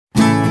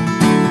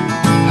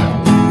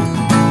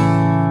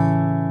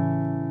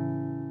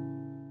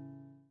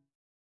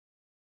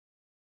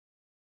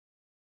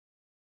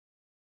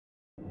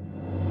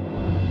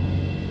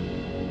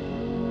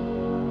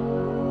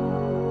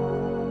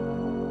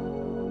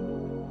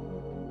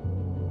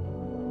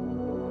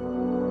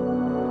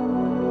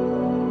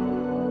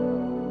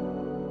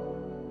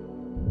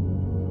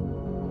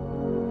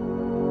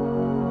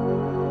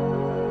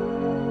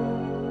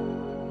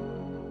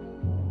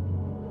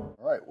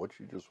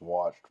you just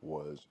watched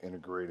was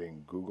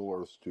integrating Google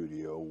Earth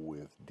Studio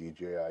with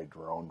DJI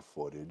drone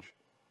footage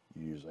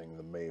using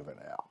the Maven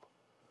app.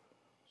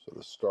 So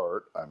to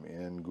start, I'm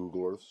in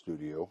Google Earth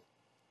Studio.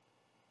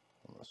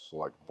 I'm going to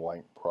select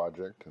blank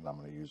project and I'm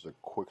going to use a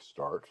quick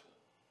start.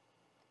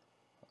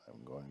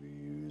 I'm going to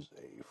use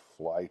a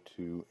fly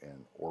to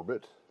and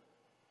orbit.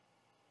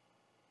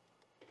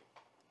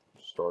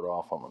 To start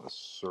off, I'm going to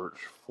search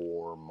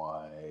for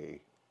my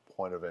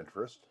point of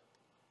interest.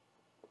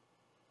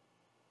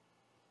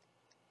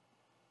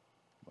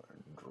 I'm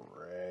going to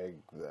drag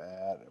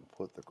that and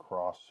put the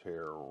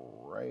crosshair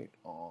right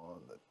on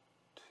the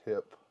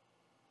tip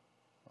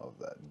of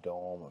that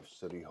dome of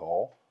City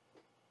Hall.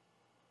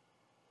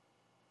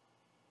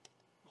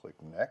 Click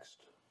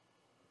Next.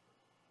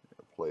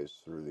 It plays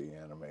through the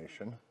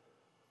animation.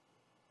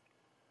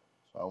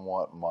 So I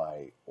want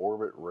my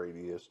orbit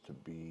radius to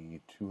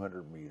be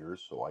 200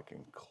 meters, so I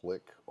can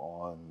click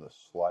on the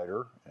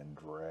slider and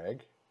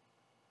drag.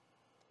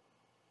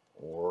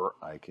 Or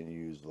I can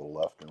use the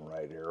left and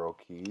right arrow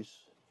keys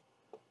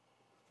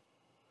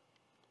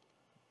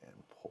and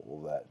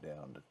pull that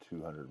down to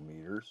 200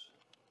 meters.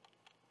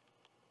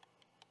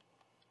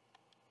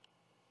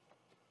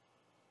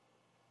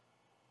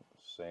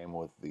 Same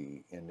with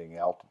the ending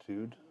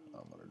altitude.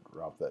 I'm going to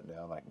drop that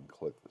down. I can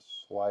click the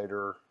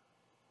slider,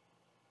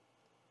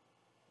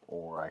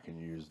 or I can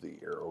use the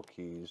arrow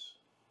keys.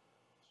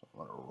 So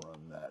I'm going to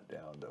run that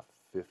down to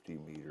 50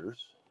 meters.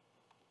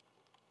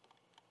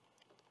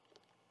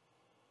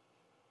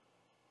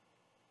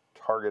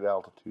 Target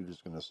altitude is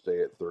going to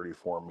stay at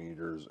 34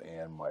 meters,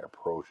 and my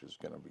approach is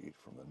going to be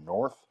from the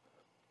north.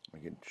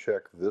 We can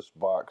check this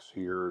box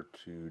here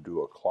to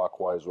do a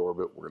clockwise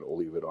orbit. We're going to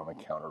leave it on a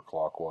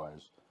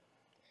counterclockwise,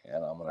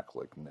 and I'm going to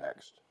click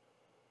Next.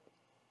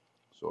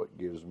 So it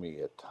gives me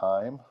a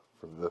time.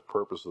 For the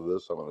purpose of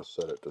this, I'm going to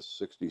set it to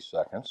 60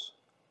 seconds.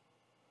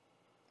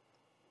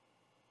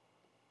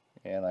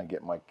 And I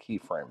get my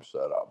keyframe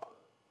set up.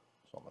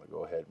 So I'm going to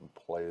go ahead and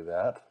play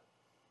that.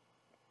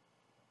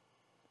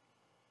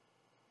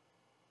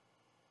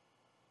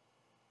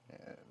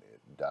 And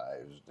it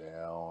dives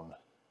down,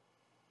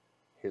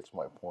 hits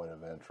my point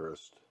of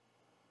interest,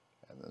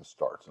 and then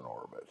starts an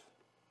orbit.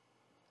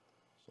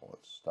 So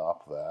let's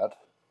stop that.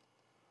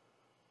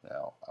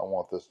 Now, I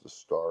want this to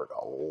start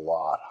a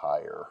lot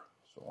higher.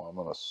 So I'm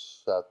going to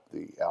set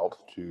the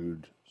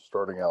altitude,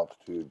 starting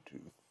altitude to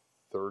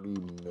 30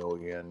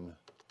 million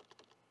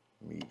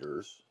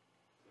meters.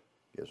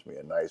 Gives me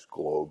a nice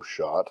globe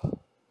shot. If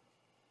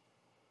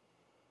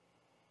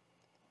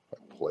I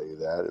play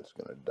that, it's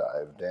going to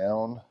dive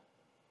down.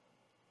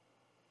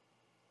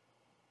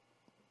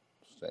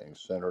 Staying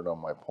centered on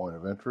my point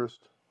of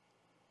interest.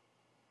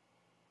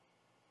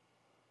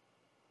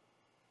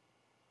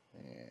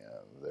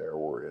 And there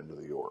we're into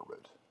the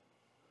orbit.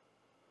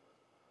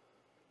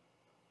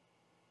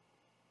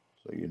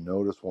 So you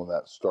notice when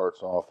that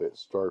starts off, it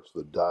starts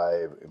the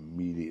dive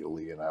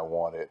immediately, and I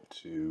want it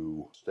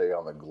to stay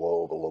on the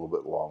globe a little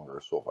bit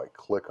longer. So if I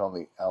click on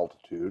the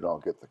altitude, I'll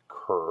get the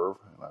curve,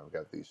 and I've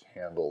got these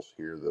handles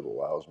here that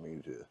allows me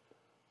to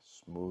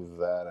smooth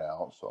that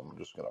out. So I'm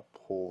just going to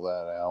pull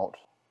that out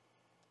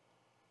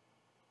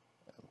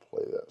and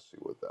play that, see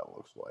what that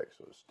looks like.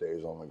 So it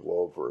stays on the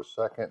globe for a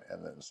second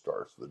and then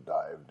starts the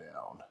dive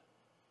down.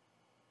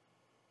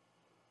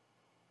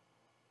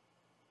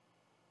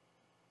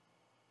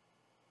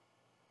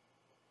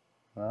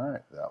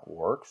 Alright, that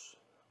works.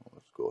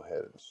 Let's go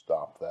ahead and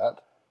stop that.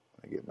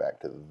 I get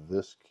back to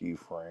this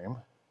keyframe.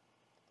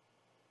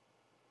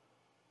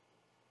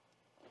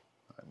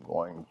 I'm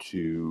going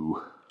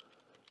to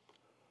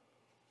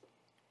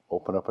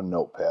open up a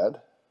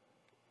notepad.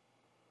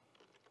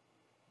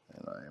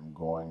 And I am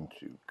going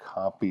to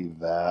copy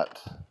that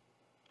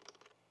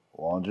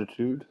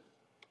longitude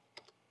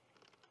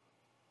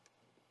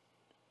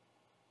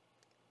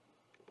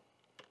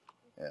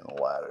and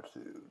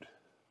latitude.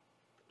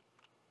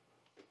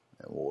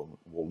 And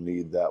we'll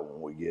need that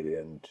when we get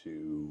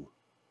into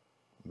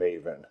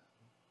Maven.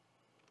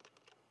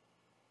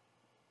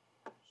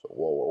 So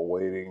while we're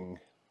waiting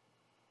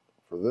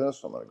for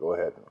this, I'm going to go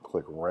ahead and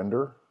click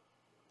Render.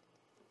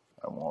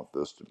 I want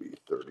this to be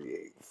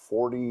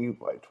 3840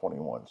 by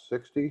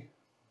 2160.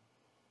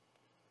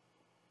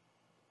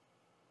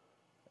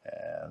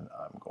 And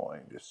I'm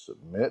going to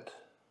submit.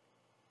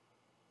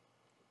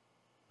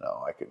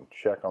 Now I can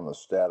check on the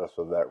status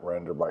of that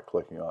render by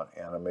clicking on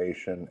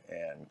Animation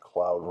and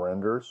Cloud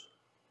Renders.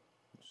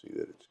 You see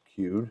that it's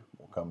queued.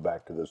 We'll come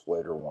back to this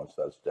later once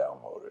that's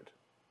downloaded.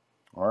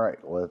 Alright,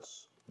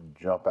 let's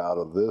jump out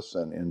of this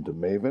and into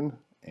Maven,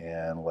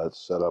 and let's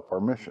set up our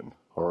mission.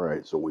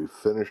 Alright, so we've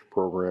finished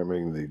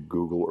programming the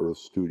Google Earth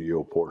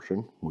Studio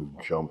portion. We've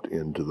jumped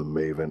into the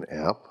Maven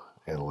app,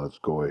 and let's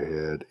go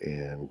ahead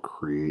and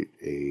create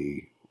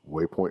a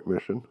waypoint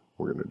mission.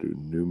 We're going to do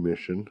New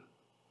Mission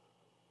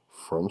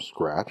from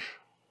scratch.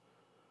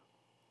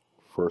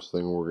 First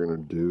thing we're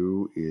going to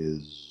do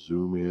is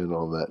zoom in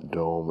on that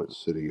dome at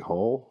City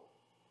Hall.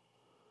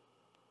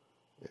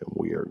 And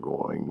we are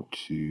going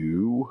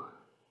to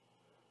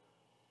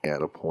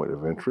add a point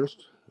of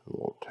interest.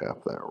 We'll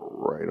tap that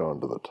right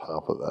onto the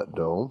top of that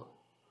dome.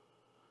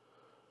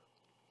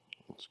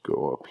 Let's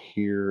go up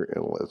here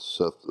and let's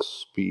set the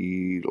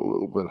speed a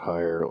little bit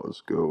higher.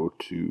 Let's go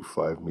to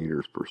 5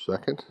 meters per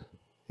second.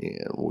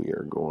 And we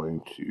are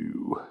going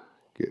to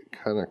get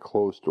kind of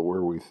close to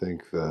where we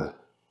think the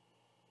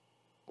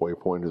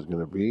waypoint is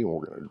going to be. And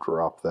we're going to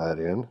drop that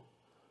in.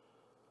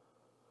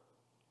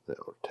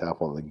 Now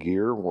tap on the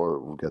gear where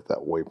we've got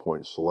that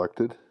waypoint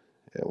selected.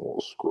 And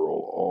we'll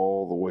scroll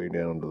all the way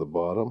down to the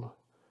bottom.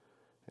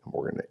 And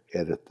we're going to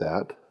edit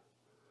that.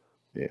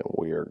 And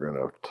we are going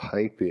to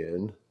type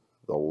in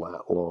the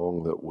lat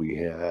long that we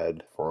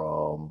had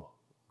from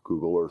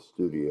Google Earth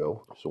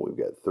Studio. So we've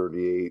got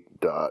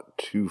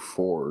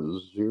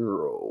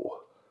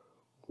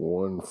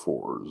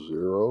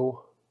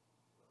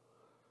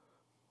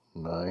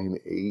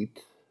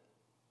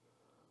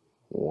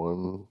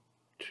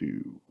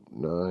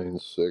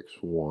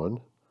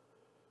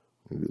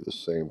We do the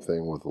same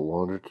thing with the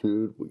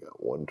longitude. We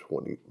got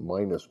 120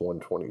 minus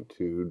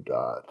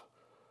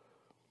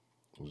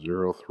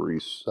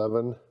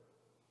 122.037.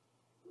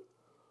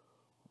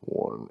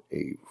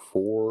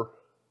 184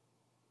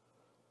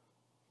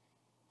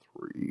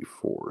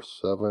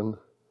 347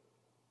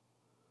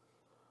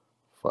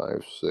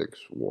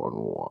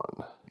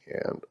 5611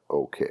 and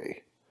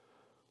OK.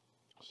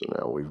 So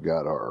now we've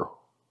got our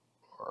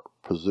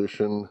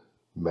position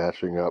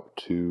matching up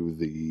to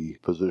the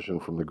position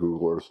from the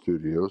Google Earth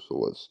Studio. So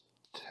let's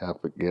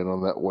tap again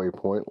on that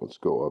waypoint. Let's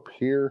go up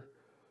here,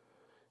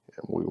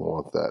 and we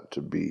want that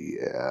to be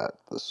at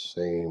the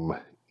same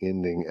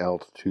ending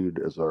altitude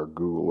as our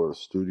Google Earth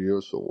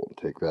Studio, so we'll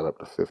take that up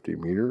to 50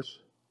 meters.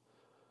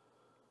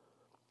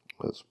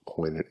 Let's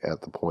point it at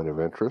the point of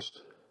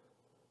interest.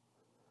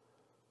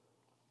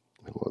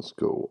 And let's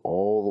go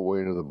all the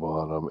way to the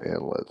bottom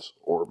and let's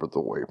orbit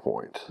the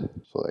waypoint.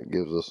 So that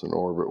gives us an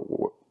orbit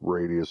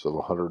radius of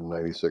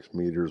 196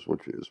 meters,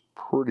 which is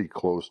pretty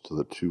close to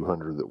the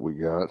 200 that we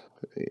got.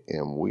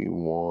 And we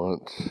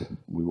want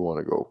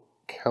to go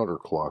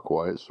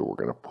counterclockwise, so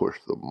we're going to push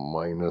the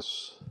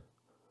minus.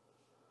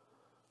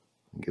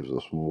 It gives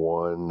us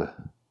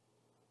one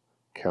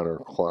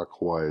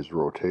counterclockwise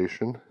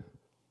rotation.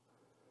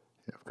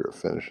 After it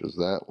finishes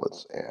that,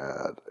 let's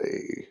add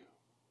a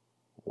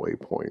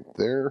waypoint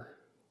there.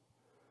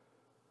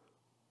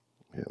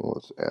 And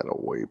let's add a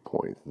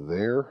waypoint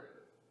there.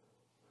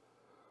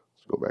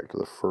 Let's go back to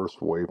the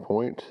first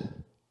waypoint.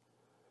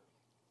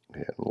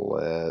 And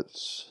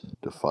let's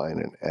define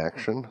an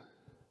action.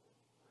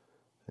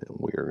 And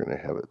we are going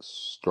to have it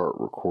start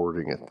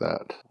recording at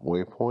that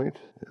waypoint.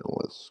 And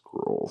let's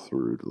scroll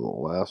through to the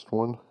last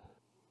one.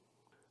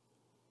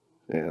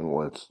 And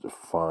let's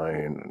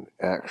define an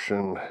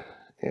action.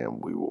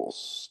 And we will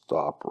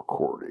stop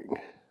recording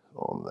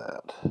on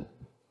that.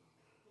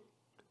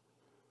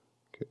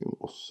 Okay,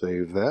 we'll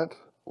save that.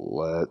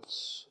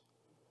 Let's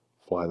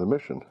fly the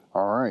mission.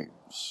 All right,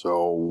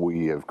 so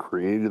we have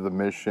created the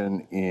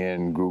mission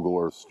in Google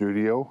Earth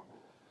Studio.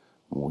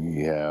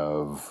 We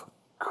have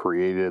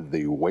created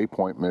the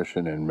waypoint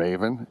mission in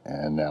Maven,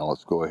 and now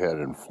let's go ahead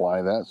and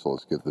fly that. So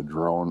let's get the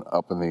drone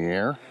up in the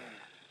air.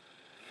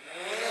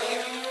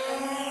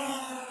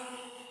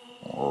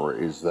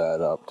 Raise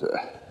that up to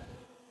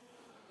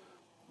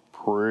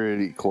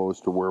pretty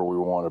close to where we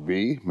want to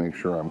be. Make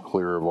sure I'm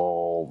clear of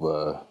all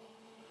the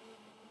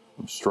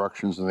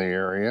obstructions in the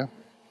area.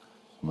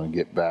 I'm going to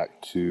get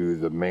back to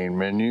the main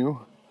menu.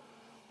 I'm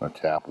going to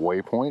tap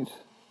waypoint.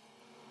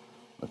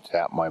 I'm going to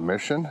tap my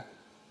mission.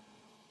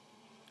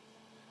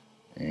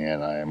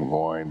 And I am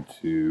going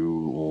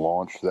to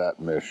launch that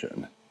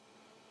mission.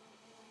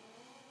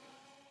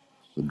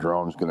 The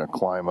drone's going to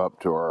climb up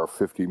to our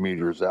 50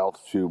 meters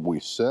altitude we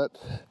set,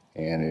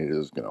 and it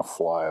is going to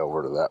fly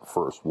over to that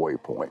first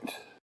waypoint.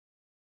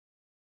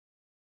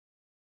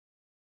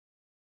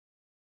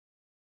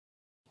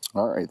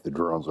 All right, the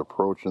drone's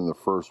approaching the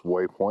first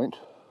waypoint.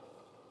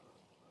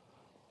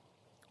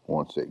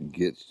 Once it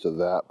gets to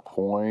that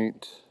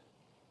point,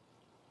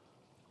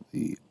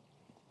 the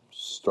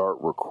start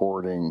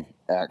recording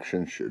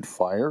action should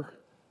fire.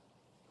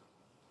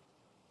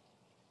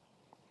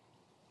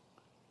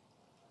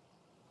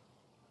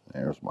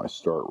 There's my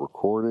start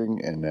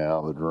recording, and now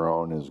the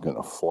drone is going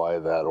to fly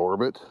that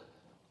orbit.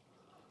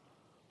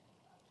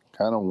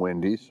 Kind of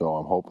windy, so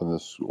I'm hoping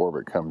this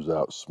orbit comes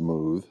out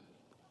smooth.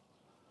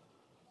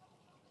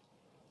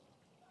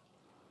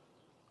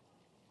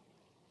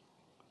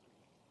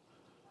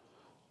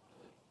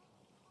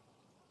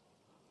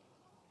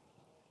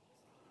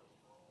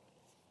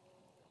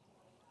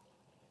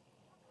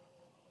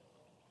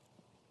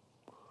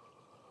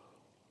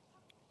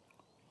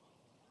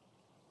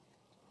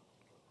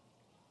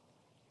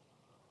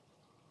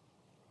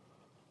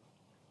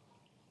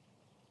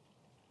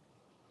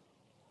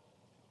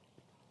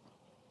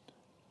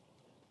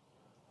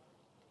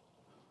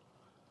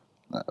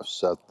 I've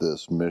set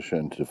this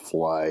mission to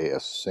fly a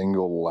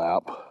single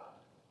lap,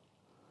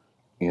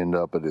 end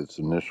up at its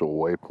initial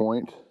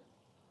waypoint,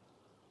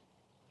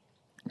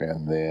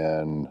 and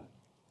then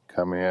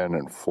come in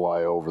and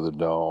fly over the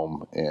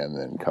dome and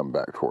then come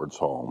back towards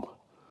home.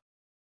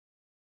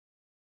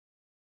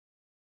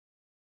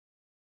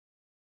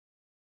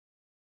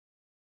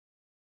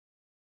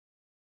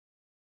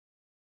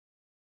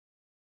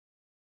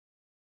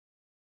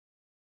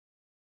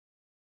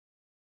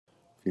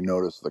 If you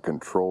notice the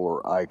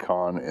controller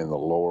icon in the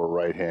lower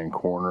right hand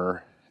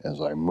corner,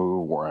 as I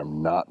move where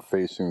I'm not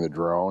facing the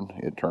drone,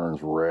 it turns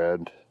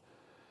red.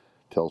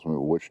 Tells me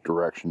which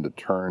direction to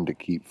turn to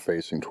keep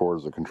facing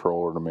towards the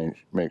controller to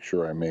make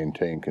sure I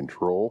maintain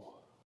control.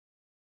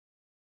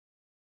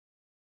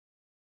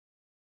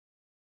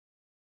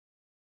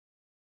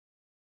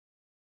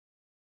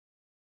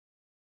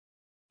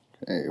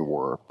 Okay,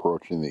 we're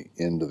approaching the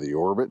end of the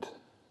orbit,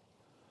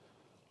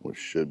 which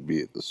should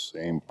be at the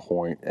same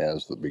point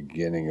as the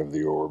beginning of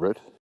the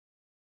orbit.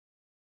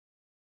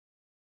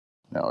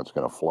 Now it's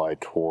going to fly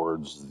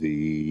towards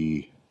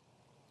the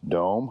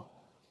dome,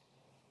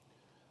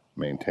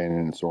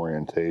 maintaining its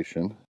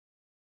orientation.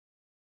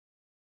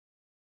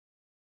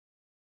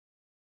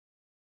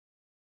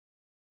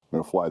 I'm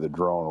going to fly the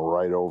drone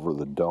right over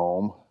the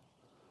dome,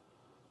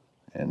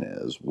 and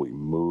as we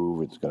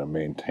move, it's going to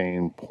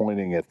maintain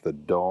pointing at the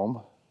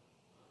dome.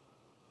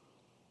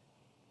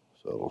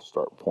 So it'll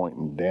start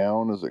pointing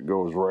down as it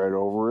goes right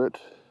over it.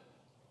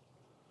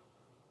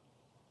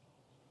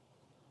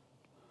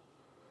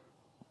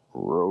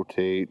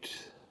 Rotate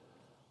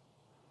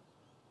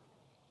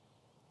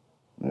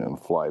and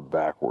fly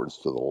backwards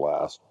to the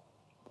last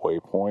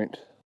waypoint.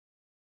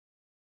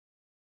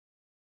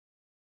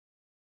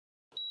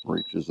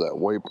 Reaches that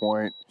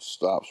waypoint,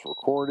 stops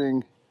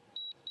recording,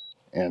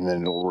 and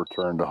then it'll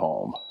return to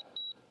home.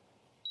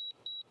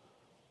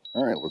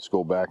 All right, let's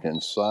go back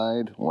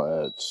inside.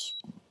 Let's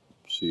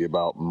see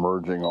about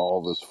merging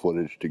all this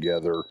footage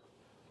together.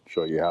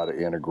 Show you how to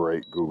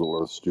integrate Google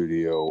Earth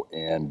Studio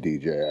and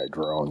DJI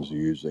drones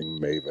using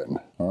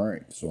Maven. All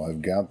right, so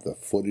I've got the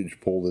footage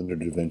pulled into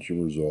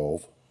DaVinci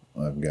Resolve.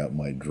 I've got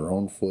my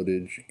drone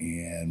footage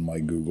and my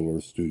Google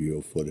Earth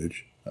Studio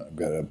footage. I've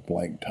got a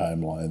blank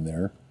timeline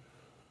there.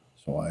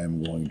 So I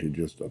am going to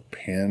just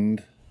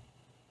append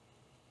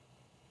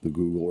the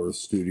Google Earth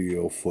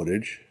Studio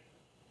footage.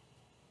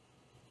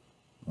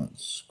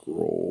 Let's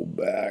scroll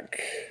back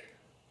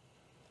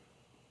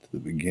to the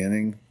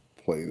beginning,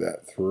 play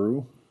that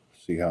through,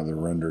 see how the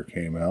render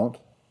came out.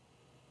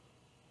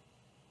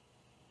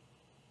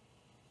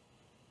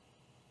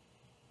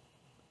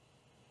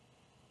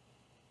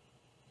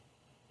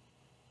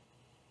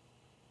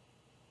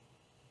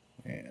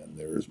 And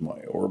there's my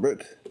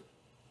orbit.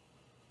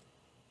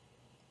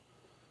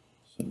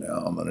 So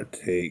now I'm going to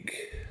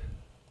take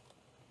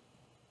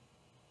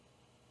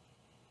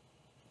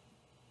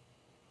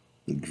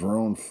the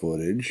drone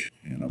footage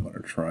and I'm going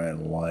to try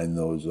and line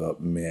those up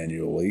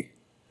manually.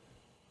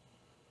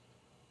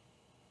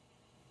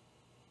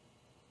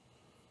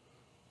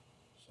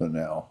 So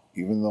now,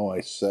 even though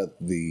I set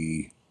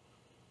the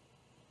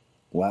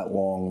lat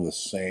long the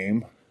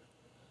same,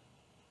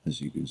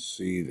 as you can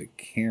see, the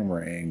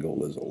camera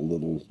angle is a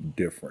little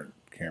different.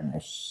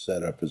 Camera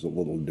setup is a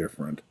little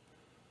different.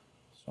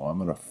 So I'm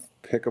going to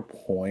pick a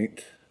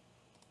point.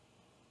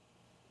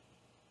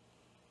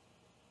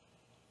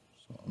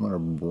 So I'm going to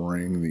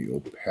bring the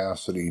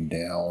opacity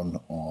down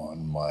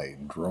on my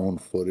drone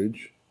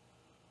footage.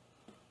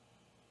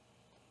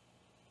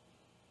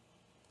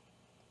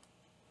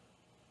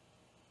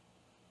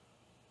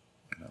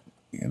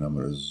 And I'm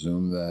going to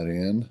zoom that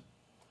in.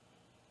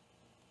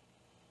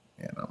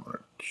 And I'm going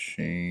to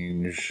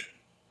change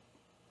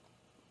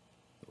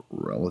the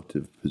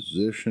relative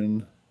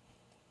position.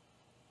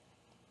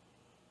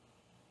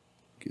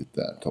 Get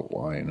that to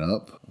line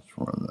up. Let's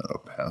run that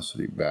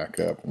opacity back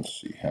up and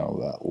see how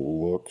that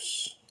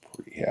looks.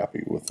 Pretty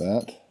happy with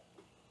that.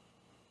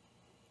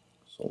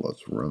 So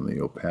let's run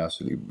the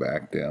opacity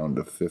back down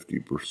to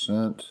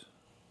 50%.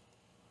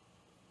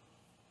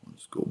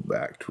 Let's go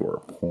back to our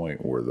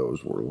point where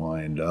those were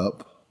lined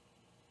up.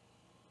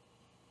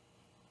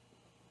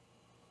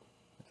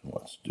 And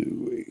let's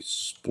do a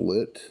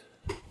split.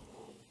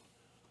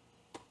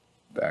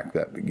 Back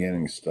that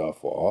beginning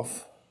stuff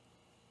off.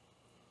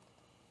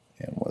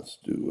 And let's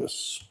do a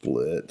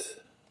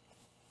split.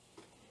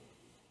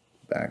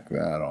 Back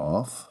that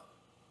off.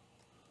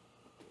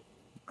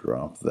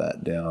 Drop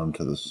that down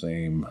to the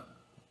same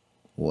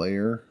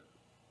layer.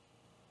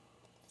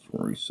 Let's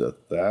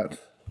reset that.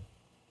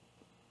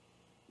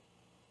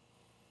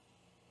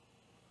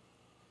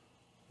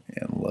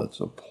 And let's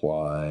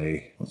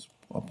apply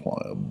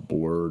a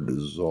blur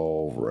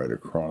dissolve right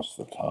across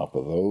the top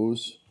of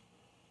those.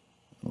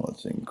 And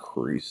let's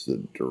increase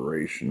the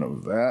duration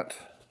of that.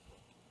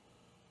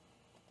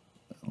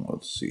 And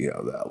let's see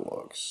how that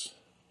looks.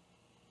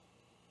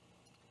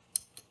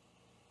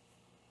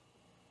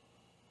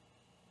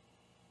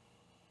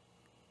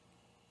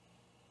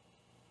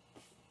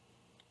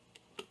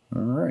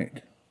 All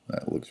right,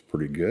 that looks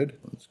pretty good.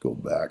 Let's go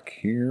back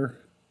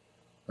here.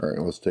 All right,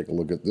 let's take a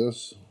look at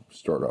this.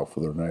 Start off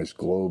with a nice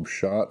globe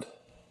shot.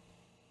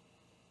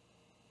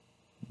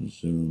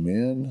 Zoom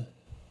in.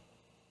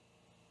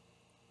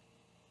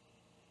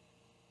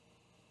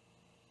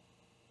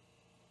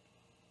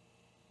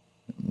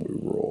 And we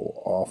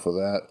roll off of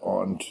that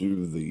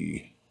onto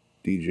the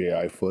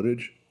DJI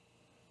footage.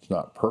 It's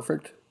not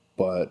perfect,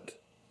 but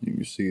you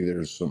can see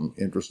there's some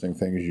interesting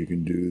things you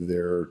can do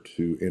there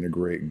to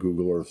integrate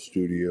Google Earth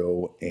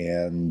Studio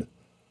and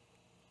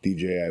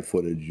DJI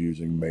footage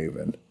using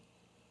Maven.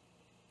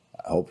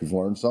 I hope you've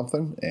learned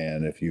something,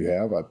 and if you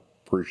have, I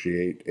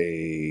appreciate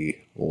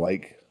a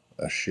like,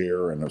 a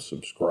share, and a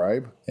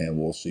subscribe, and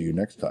we'll see you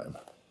next time.